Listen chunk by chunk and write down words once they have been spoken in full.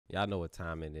Y'all know what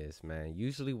time it is, man.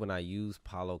 Usually when I use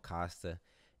Paulo Costa,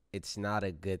 it's not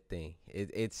a good thing.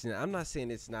 I'm not saying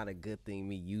it's not a good thing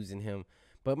me using him,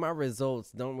 but my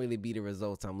results don't really be the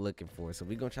results I'm looking for. So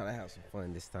we're gonna try to have some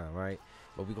fun this time, right?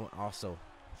 But we're gonna also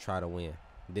try to win.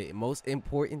 The most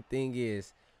important thing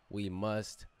is we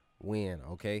must win.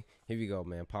 Okay, here we go,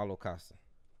 man. Paulo Costa,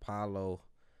 Paulo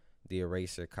the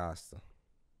Eraser Costa.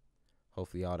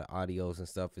 Hopefully all the audios and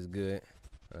stuff is good.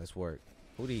 Let's work.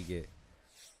 Who did he get?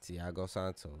 Thiago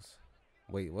Santos.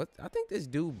 Wait, what? I think this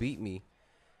dude beat me.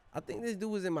 I think this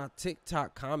dude was in my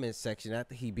TikTok comment section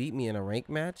after he beat me in a rank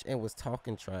match and was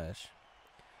talking trash.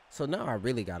 So now I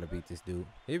really got to beat this dude.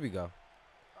 Here we go.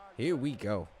 Here we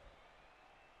go.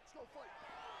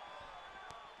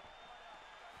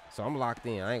 So I'm locked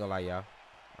in. I ain't gonna lie, y'all.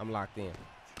 I'm locked in.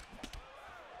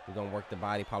 We're gonna work the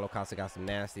body. Paulo Costa got some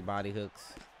nasty body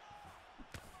hooks.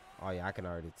 Oh yeah, I can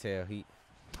already tell.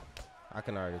 I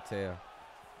can already tell.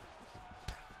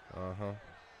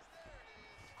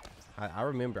 I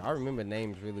remember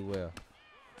names really well.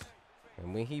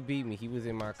 And when he beat me, he was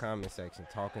in my comment section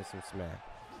talking some smack.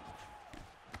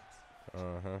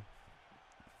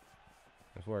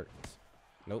 Let's work.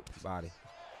 Nope, body.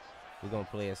 We're gonna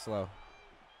play it slow.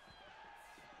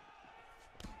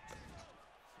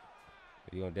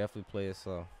 We're gonna definitely play it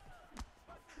slow.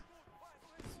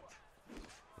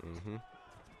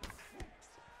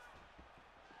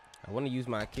 I want to use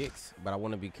my kicks, but I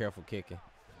want to be careful kicking.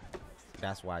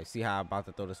 That's why. See how I'm about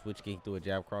to throw the switch kick through a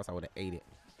jab cross? I would have ate it.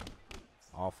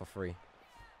 All for free.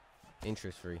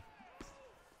 Interest free.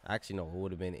 Actually, no, it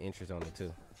would have been interest on it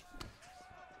too.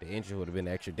 The interest would have been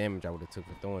the extra damage I would have took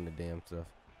for throwing the damn stuff.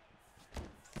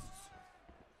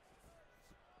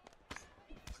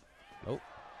 Nope.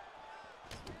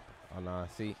 Oh, nah.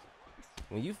 See,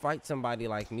 when you fight somebody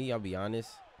like me, I'll be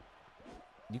honest,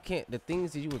 you can't, the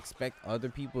things that you expect other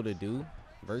people to do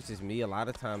versus me, a lot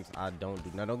of times I don't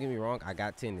do. Now, don't get me wrong, I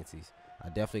got tendencies. I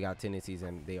definitely got tendencies,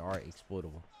 and they are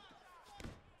exploitable.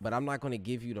 But I'm not going to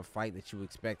give you the fight that you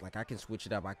expect. Like, I can switch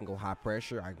it up. I can go high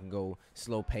pressure. I can go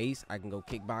slow pace. I can go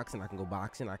kickboxing. I can go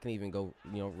boxing. I can even go,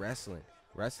 wrestling.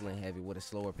 Wrestling heavy with a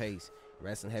slower pace.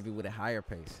 Wrestling heavy with a higher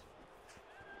pace.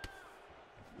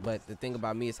 But the thing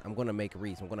about me is I'm going to make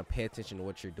reads. I'm going to pay attention to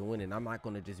what you're doing, and I'm not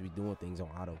going to just be doing things on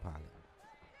autopilot.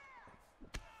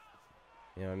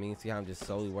 You know what I mean? See how I'm just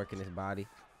slowly working his body?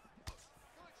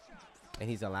 And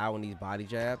he's allowing these body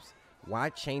jabs. Why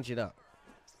change it up?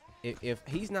 If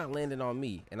he's not landing on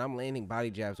me and I'm landing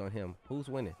body jabs on him, who's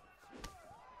winning?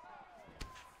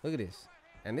 Look at this.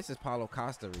 And this is Paulo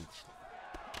Costa reach.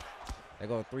 They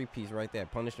go a three-piece right there.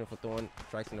 Punish him for throwing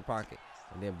strikes in the pocket.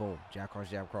 And then boom. Jab cross,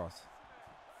 jab cross.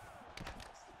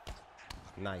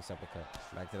 Nice uppercut.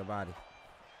 Back to the body.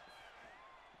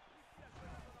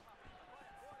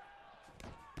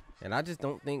 And I just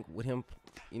don't think with him,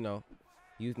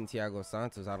 using Thiago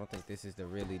Santos, I don't think this is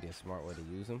really the smart way to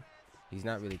use him. He's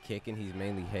not really kicking. He's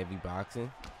mainly heavy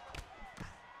boxing.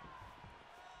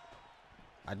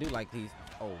 I do like these.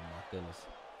 Oh, my goodness.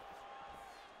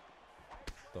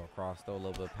 Throw a cross, throw a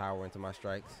little bit of power into my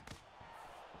strikes.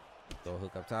 Throw a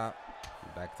hook up top.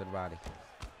 Back to the body.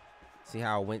 See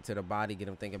how I went to the body, get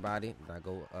him thinking body. And I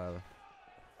go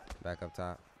back up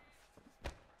top.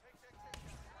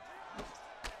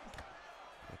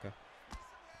 Okay.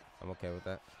 I'm okay with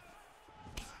that.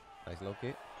 Nice low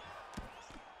kick.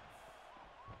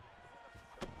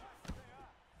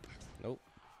 Nope.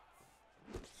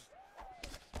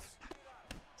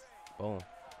 Boom.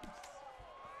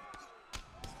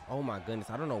 Oh my goodness.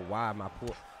 I don't know why my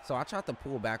pull. So I tried to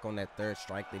pull back on that third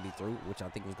strike that he threw, which I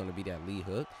think was going to be that lead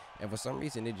hook. And for some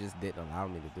reason, it just didn't allow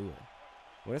me to do it.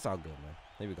 Well, it's all good, man.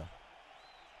 Here we go.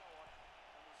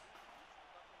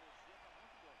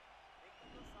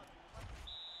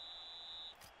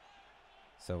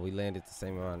 So we landed the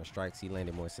same amount of strikes. He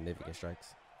landed more significant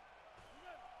strikes.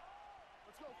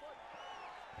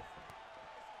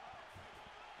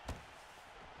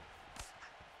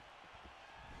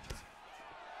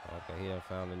 Okay, he done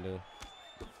found a new.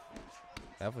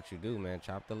 That's what you do, man.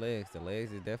 Chop the legs. The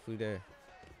legs is definitely there.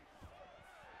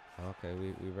 Okay,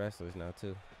 we wrestlers now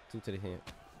too. Two to the hip.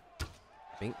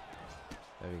 Bink.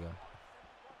 There we go.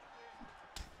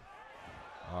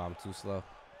 Oh, I'm too slow.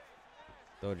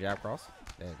 Throw a jab cross.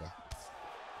 There you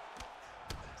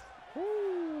go.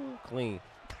 Woo, clean.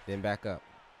 Then back up.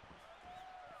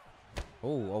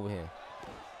 Oh, overhand.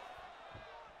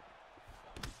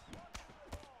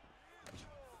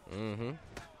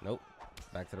 Nope.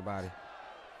 Back to the body.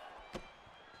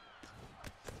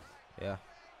 Yeah.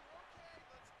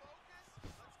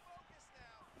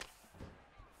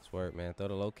 Let's work, man. Throw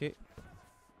the low kick.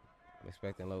 I'm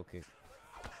expecting low kick.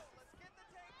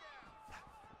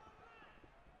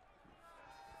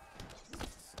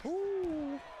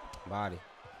 Body.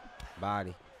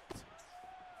 Body.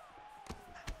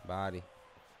 Body.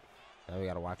 Now we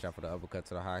got to watch out for the uppercut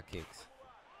to the high kicks.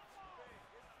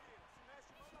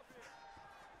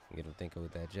 Get him thinking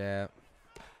with that jab.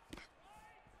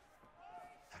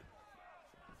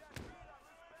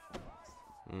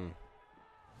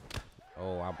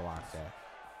 Oh, I blocked that.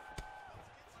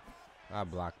 I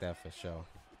blocked that for sure.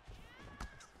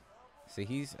 See,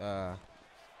 he's,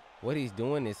 what he's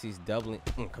doing is he's doubling.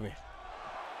 Come here.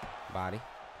 Body.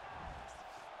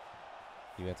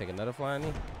 You gonna take another flying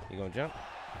knee? You gonna jump?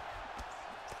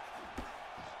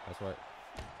 That's right.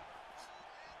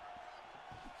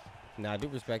 Now, I do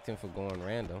respect him for going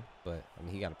random, but, I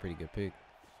mean, he got a pretty good pick.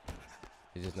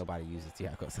 It's just nobody uses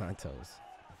Thiago Santos.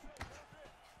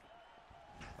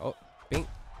 Oh, bink,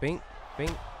 bink,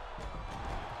 bink.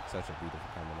 Such a beautiful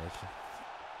combination.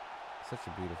 Such a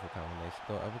beautiful combination.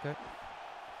 Throw uppercut.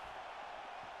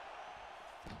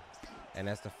 And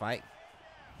as the fight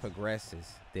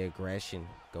progresses, the aggression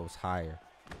goes higher.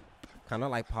 Kind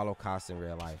of like Paulo Costa in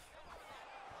real life.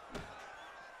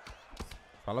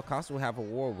 Paulo Costa will have a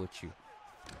war with you.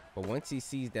 But once he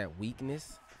sees that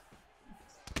weakness,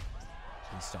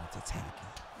 he starts attacking.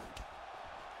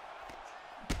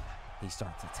 He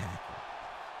starts attacking.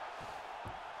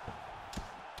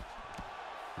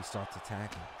 He starts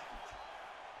attacking.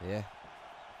 Yeah.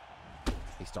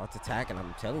 He starts attacking.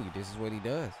 I'm telling you, this is what he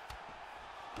does.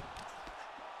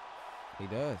 He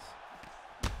does.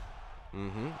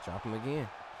 Drop him again.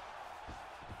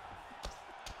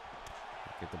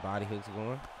 Get the body hooks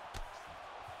going.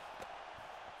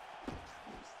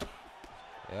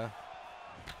 Yeah.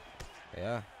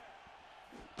 Yeah.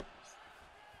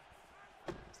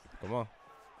 Come on.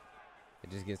 It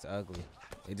just gets ugly.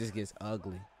 It just gets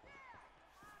ugly.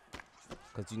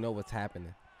 Because you know what's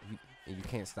happening. And you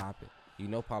can't stop it. You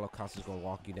know Paulo Costa's going to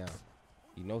walk you down.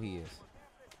 You know he is.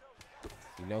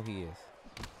 You know he is.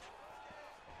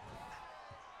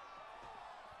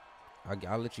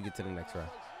 I'll let you get to the next round.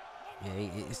 Yeah,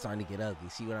 it's starting to get ugly.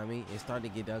 See what I mean? It's starting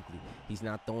to get ugly. He's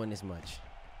not throwing as much.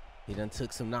 He done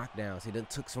took some knockdowns. He done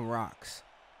took some rocks.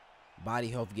 Body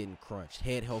health getting crunched.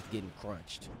 Head health getting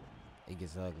crunched. It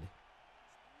gets ugly.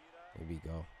 Here we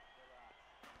go.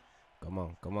 Come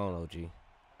on. Come on, OG.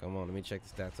 Come on. Let me check the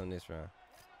stats on this round.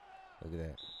 Look at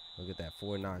that. Look at that.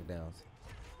 4 knockdowns.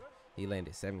 He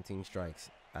landed 17 strikes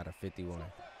out of 51.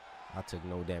 I took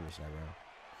no damage that round.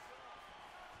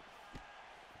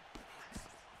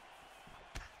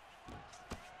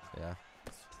 Yeah.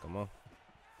 Come on.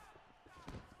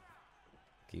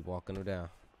 Keep walking him down.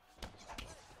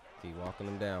 Keep walking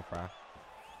him down, Pry.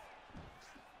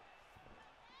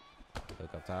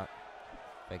 Hook up top.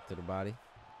 Fake to the body.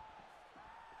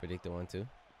 Predict the 1-2.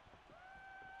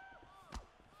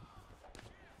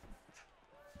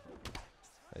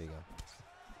 There you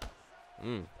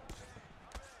go.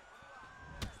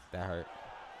 That hurt.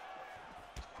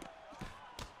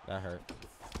 That hurt.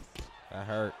 That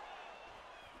hurt.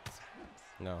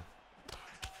 No.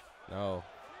 No.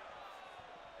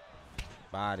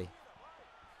 Body.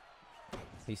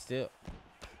 He's still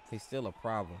a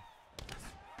problem.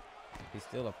 He's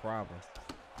still a problem.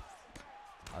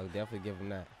 I'll definitely give him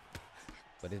that.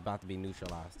 But it's about to be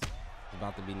neutralized. It's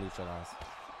about to be neutralized.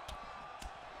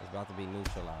 It's about to be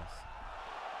neutralized.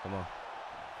 Come on.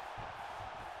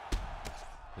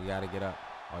 You gotta get up.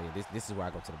 Oh yeah, this is where I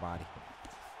go to the body.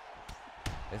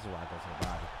 This is where I go to the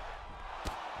body.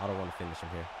 I don't want to finish him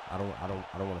here. I don't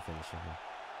want to finish him here.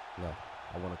 No.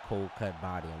 I want a cold cut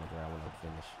body on the ground when I'm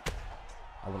finished.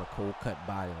 I want a cold cut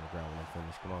body on the ground when I'm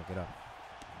finished. Come on, get up.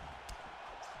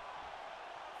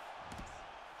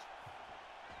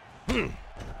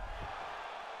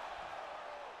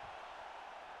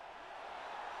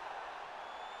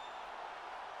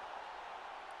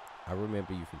 I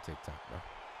remember you from TikTok, bro.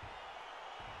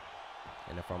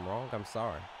 And if I'm wrong, I'm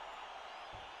sorry.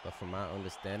 But from my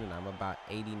understanding, I'm about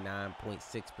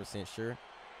 89.6% sure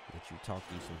that you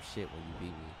talked you some shit when you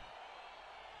beat me.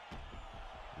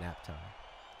 Nap time.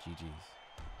 GG's.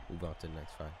 Move on to the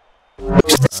next fight.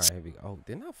 Alright, here we go. Oh,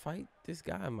 didn't I fight this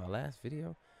guy in my last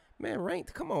video? Man,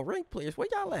 ranked. Come on, ranked players. Where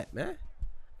y'all at, man?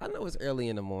 I know it's early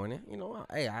in the morning. You know,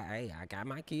 I got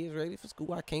my kids ready for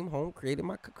school. I came home, created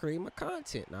my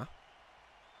content now.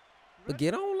 But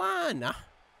get online now.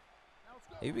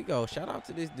 Here we go. Shout out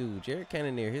to this dude, Jared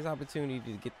Cannonier. His opportunity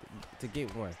to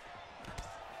get one.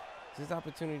 It's his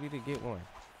opportunity to get one.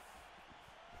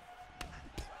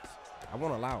 I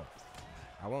won't allow it.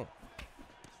 I won't.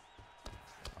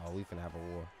 Oh, we finna have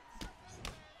a war.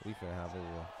 We finna have a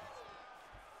war.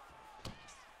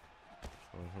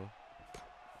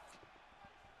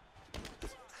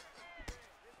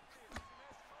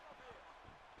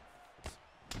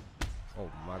 Oh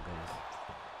my goodness.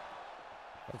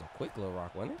 That was a quick little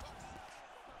rock, wasn't it?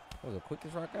 That was the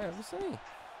quickest rock I ever seen.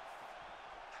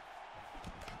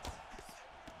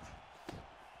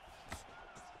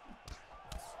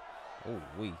 Oh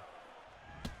wee.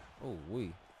 Oh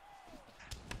wee.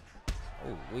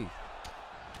 Oh wee.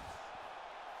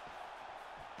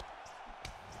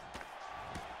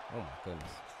 Oh my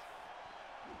goodness.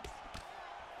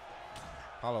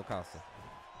 Paulo Costa.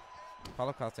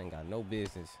 Paulo Costa ain't got no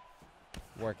business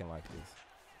working like this.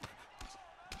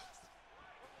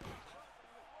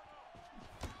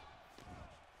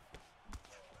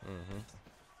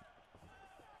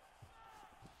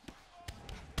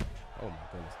 Oh my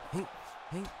goodness. Hink,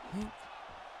 hink, hink.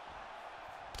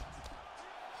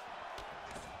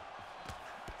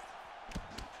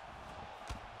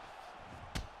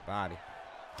 Body.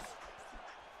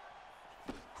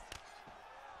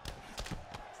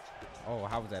 Oh,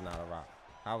 how was that not a rock?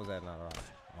 How was that not a rock?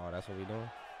 Oh, that's what we doing?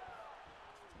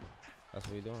 That's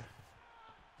what we doing?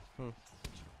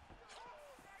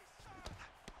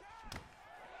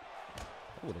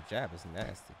 Oh, the jab is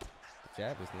nasty. The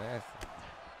jab is nasty.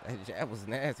 That jab was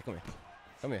nasty. Come here.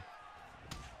 Come here.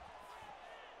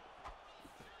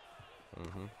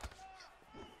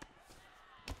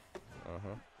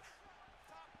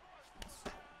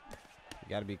 You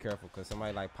gotta be careful because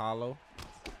somebody like Paulo,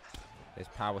 his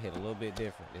power hit a little bit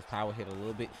different. This power hit a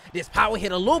little bit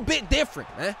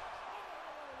different, man.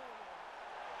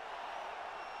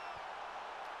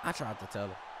 I tried to tell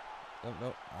him.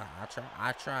 No,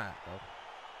 I tried, bro.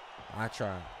 I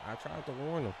tried to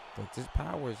warn him, but this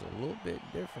power is a little bit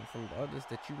different from the others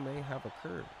that you may have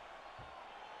occurred.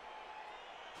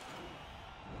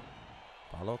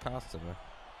 Paulo Costa, man.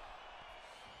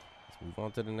 Let's move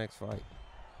on to the next fight.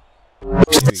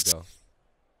 Here we go.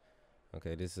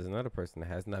 Okay, this is another person that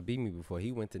has not beat me before.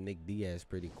 He went to Nick Diaz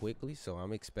pretty quickly, so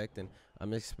I'm expecting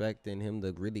him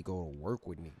to really go to work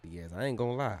with Nick Diaz. I ain't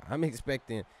gonna lie. I'm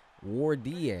expecting War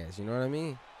Diaz, you know what I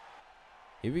mean?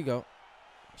 Here we go.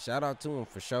 Shout out to him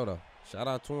for sure, though. Shout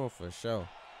out to him for sure.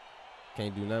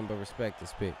 Can't do nothing but respect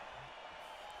this pick.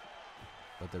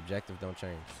 But the objective don't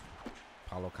change.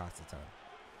 Paulo Costa time.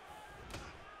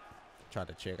 Try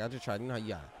to check. I just tried. You know how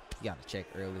you gotta check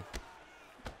early.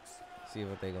 See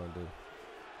what they gonna do.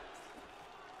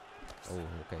 Oh,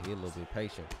 okay. He a little bit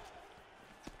patient.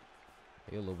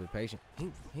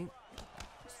 Hink, hink.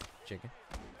 Chicken.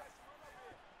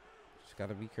 Just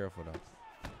gotta be careful though.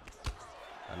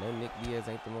 I know Nick Diaz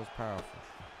ain't the most powerful,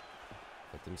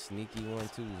 but them sneaky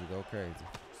 1-2s go crazy.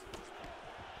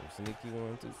 Them sneaky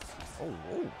 1-2s. Oh,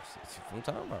 whoa. That's what I'm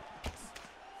talking about.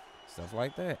 Stuff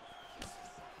like that.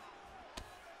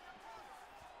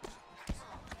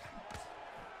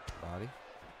 Body.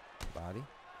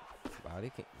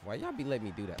 Why y'all be letting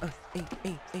me do that?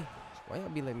 Why y'all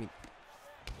be letting me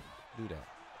do that?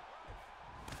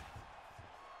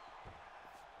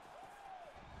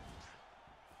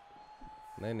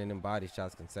 Landing them body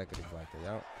shots consecutive like that.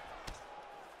 Y'all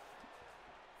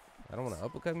don't want to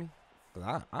uppercut me?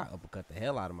 Because I uppercut the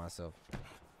hell out of myself.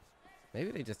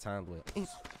 Maybe they just timed well.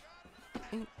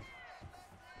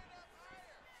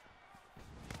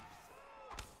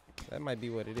 That might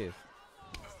be what it is.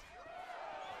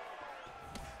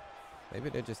 Maybe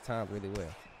they're just timed really well.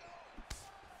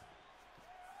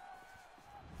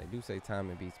 They do say time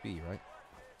and beat speed, right?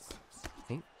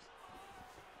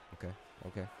 Okay.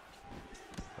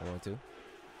 1-2.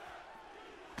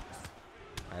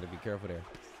 I had to be careful there.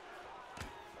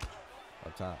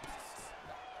 Up top.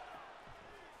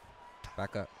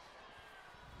 Back up.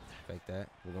 Fake that.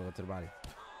 We're gonna go to the body.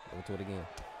 Go to it again.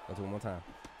 Go to it one more time.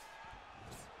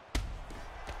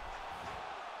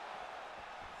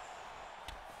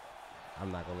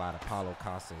 I'm not gonna lie, the Paulo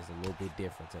Costa is a little bit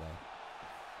different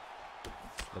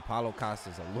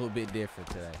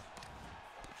today.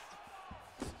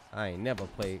 I ain't never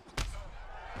played.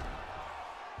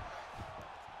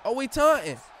 Oh, we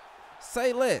taunting.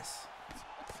 Say less.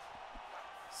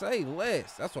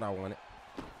 That's what I wanted.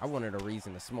 I wanted a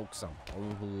reason to smoke some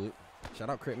on hood.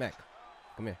 Shout out Crit Mac.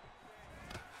 Come here.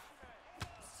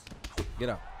 Get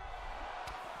up.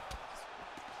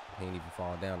 He ain't even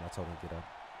fall down. I told him to get up.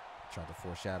 Tried to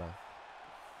foreshadow.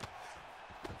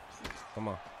 Come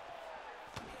on.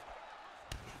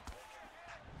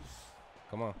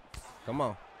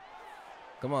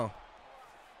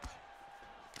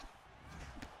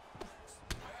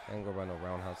 I ain't gonna run no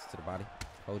roundhouse to the body.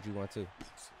 Hold you 1-2.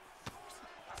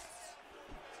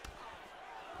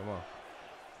 Come on.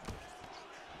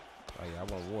 Oh yeah, I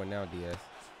want war now, Diaz.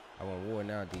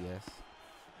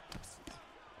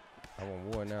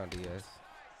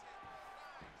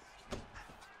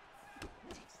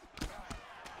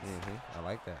 I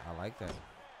like that. I like that.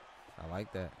 I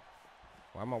like that.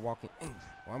 Why am I walking?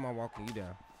 Why am I walking you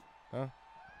down? Huh?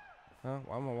 Huh?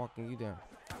 Why am I walking you down?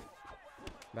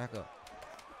 Back up.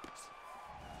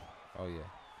 Oh, yeah.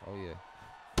 Oh, yeah.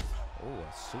 Oh,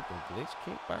 a super glitch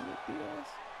kick by Nick Diaz.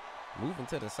 Moving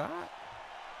to the side.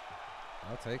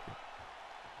 I'll take it.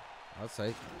 I'll take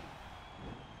it.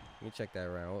 Let me check that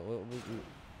around.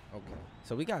 Okay.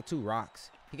 So we got 2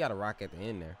 rocks. He got a rock at the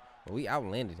end there. But we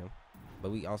outlanded him.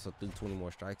 But we also threw 20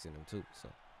 more strikes in him, too. So.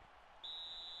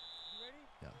 You ready?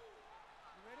 Yeah.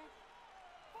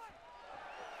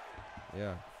 You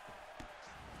ready? Yeah.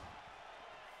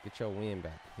 Get your win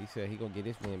back. He said he gonna get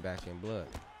his win back in blood.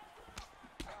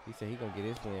 He said he gonna get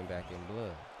his win back in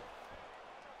blood.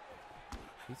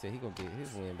 He said he gonna get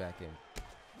his win back in.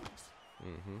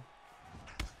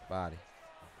 Body.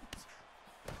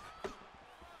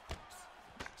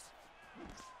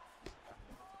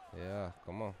 Yeah,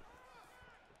 come on.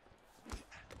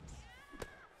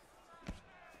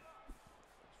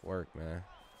 It's work, man.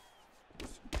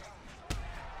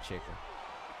 Chicken.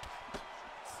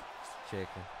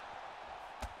 Chicken.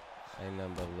 Ain't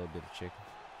nothing but a little bit of chicken.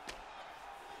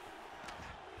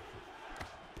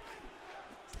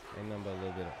 Ain't nothing but a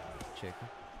little bit of chicken.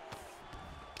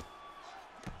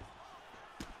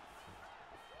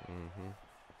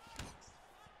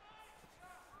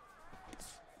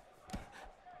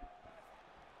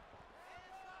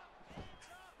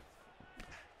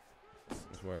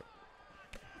 Let's work.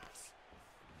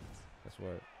 Let's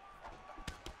work.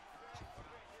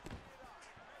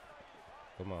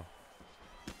 Come on.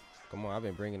 Come on, I've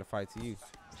been bringing the fight to you.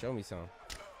 Show me some.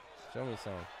 Show me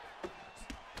some.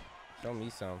 Show me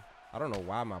some. I don't know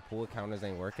why my pull counters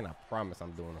ain't working. I promise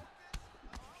I'm doing them.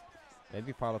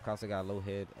 Maybe Paulo Costa got low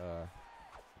head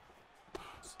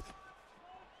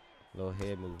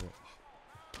movement.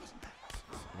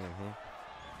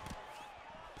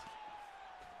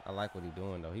 I like what he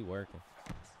doing though. He working.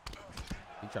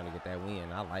 He trying to get that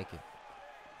win. I like it.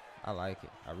 I like it.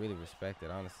 I really respect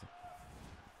it, honestly.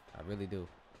 I really do.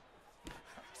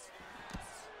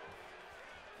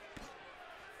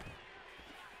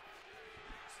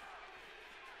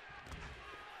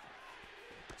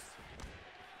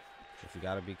 But you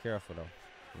gotta be careful though.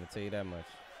 I'm gonna tell you that much.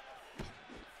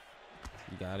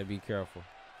 You gotta be careful.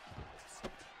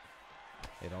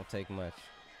 It don't take much.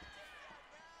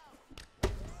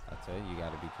 I tell you, you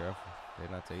gotta be careful.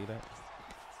 Didn't I tell you that?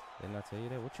 Didn't I tell you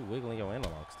that? What you wiggling your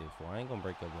analog stick for? I ain't gonna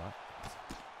break your block.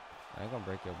 I ain't gonna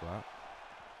break your block.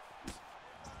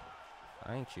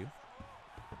 I ain't you.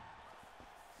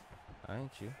 I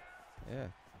ain't you. Yeah.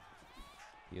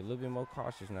 You're a little bit more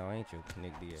cautious now, ain't you,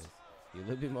 Nick Diaz? You're a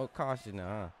little bit more cautious now,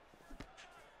 huh?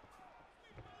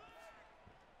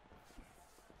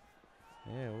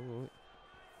 Yeah,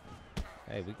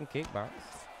 hey, we can kickbox.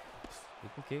 We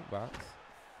can kickbox.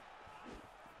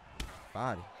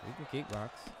 Body. We can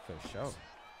kickbox. For sure.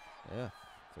 Yeah,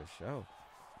 for sure.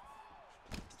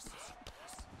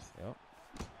 Yep.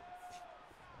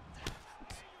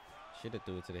 Should have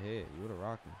threw it to the head. You would have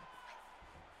rocked me.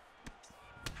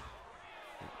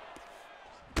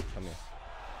 Come here.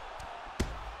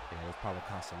 Yeah, it's Paulo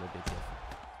Costa a little bit different.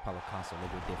 Paulo Costa a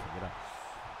little bit different. What up?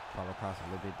 Paulo Costa a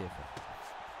little bit different.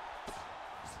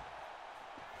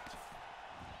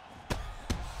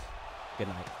 Good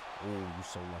night. Oh, you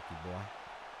so lucky, boy.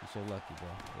 You so lucky,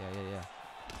 boy. Yeah.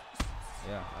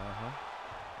 Yeah,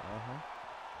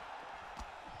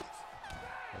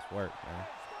 Let's work, man.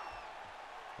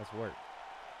 Let's work.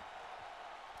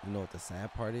 You know what the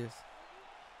sad part is?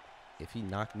 If he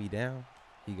knocked me down,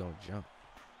 he gonna jump.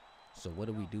 So what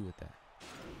do we do with that?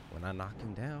 When I knock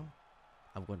him down,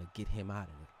 I'm gonna get him out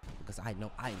of it. Because I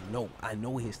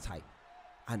know his type.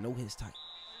 I know his type.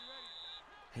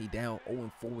 He down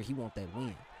 0-4. He want that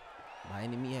win. By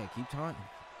any means, keep taunting.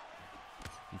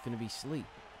 You finna be sleep.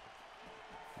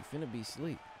 You finna be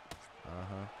sleep.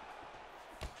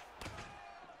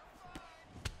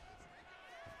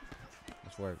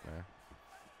 Let's work, man.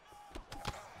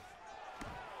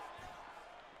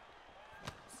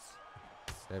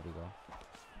 There we go.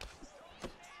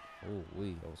 Oh,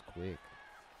 that was quick.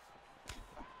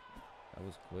 That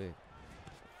was quick.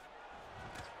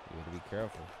 You gotta be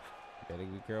careful. You better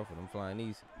be careful. Them flying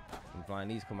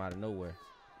knees come out of nowhere.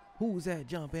 Who's that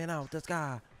jumping out the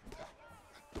sky?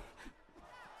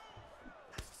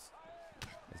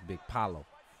 That's Big Paulo.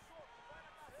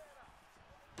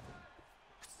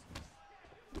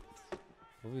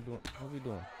 What we doing? What we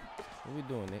doing? What we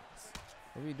doing, Nick?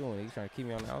 What we doing? You trying to keep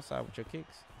me on the outside with your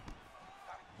kicks?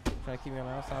 Trying to keep me on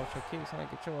the outside with your kicks? I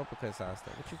ain't get your uppercut side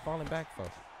stuff. What you falling back for?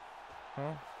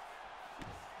 Huh?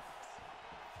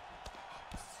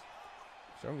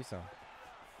 Show me some.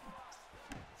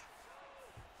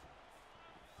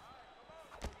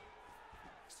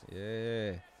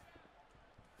 Yeah.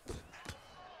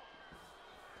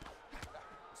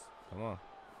 Come on.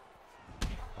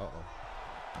 Uh-oh.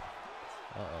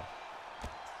 Uh-oh.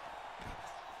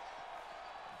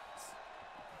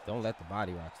 Don't let the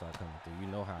body rock start coming through. You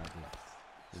know how I get.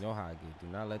 You know how I get. Do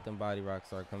not let them body rocks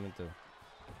start coming through.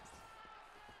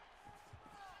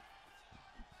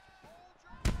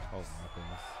 Oh my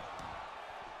goodness.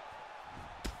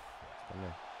 Come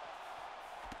in.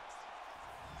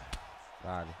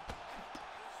 Body.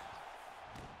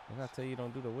 Did I tell you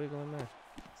don't do the wiggling, man?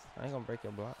 I ain't gonna break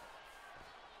your block.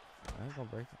 I ain't gonna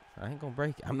break it. I ain't gonna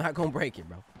break it. I'm not gonna break it,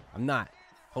 bro. I'm not.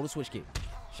 Hold the switch kick.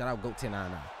 Shout out Goat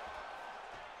 1099.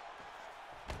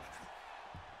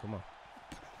 Come on.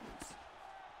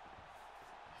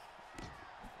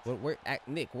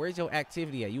 Nick, where's your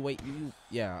activity at? You wait,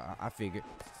 yeah, I figured.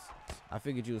 I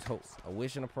figured you was hope. A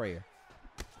wish and a prayer.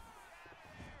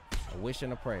 A wish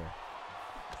and a prayer.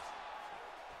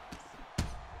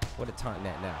 What a taunt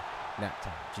nap now. Nap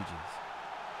time. GG's.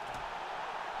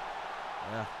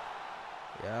 Yeah.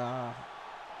 Yeah.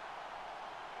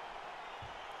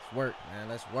 Let's work, man.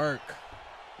 Let's work.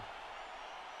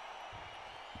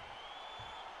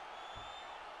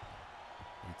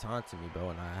 He taunted me, bro,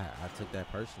 and I took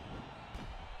that personally.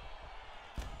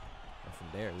 And from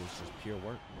there, it was just pure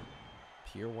work.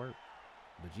 Pure work.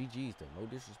 But GG's, though. No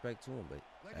disrespect to him, but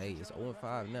hey, it's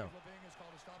 0-5 now.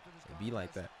 It be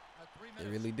like that. It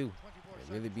really do.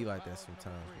 It really be like that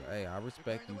sometimes. But hey, I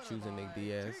respect you choosing Nick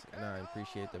Diaz, and I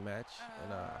appreciate the match.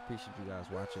 And I appreciate you guys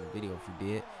watching the video. If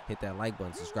you did, hit that like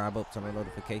button, subscribe up, turn on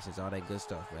notifications, all that good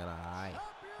stuff, man. All right.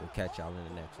 We'll catch y'all in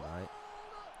the next one, all right?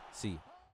 See you.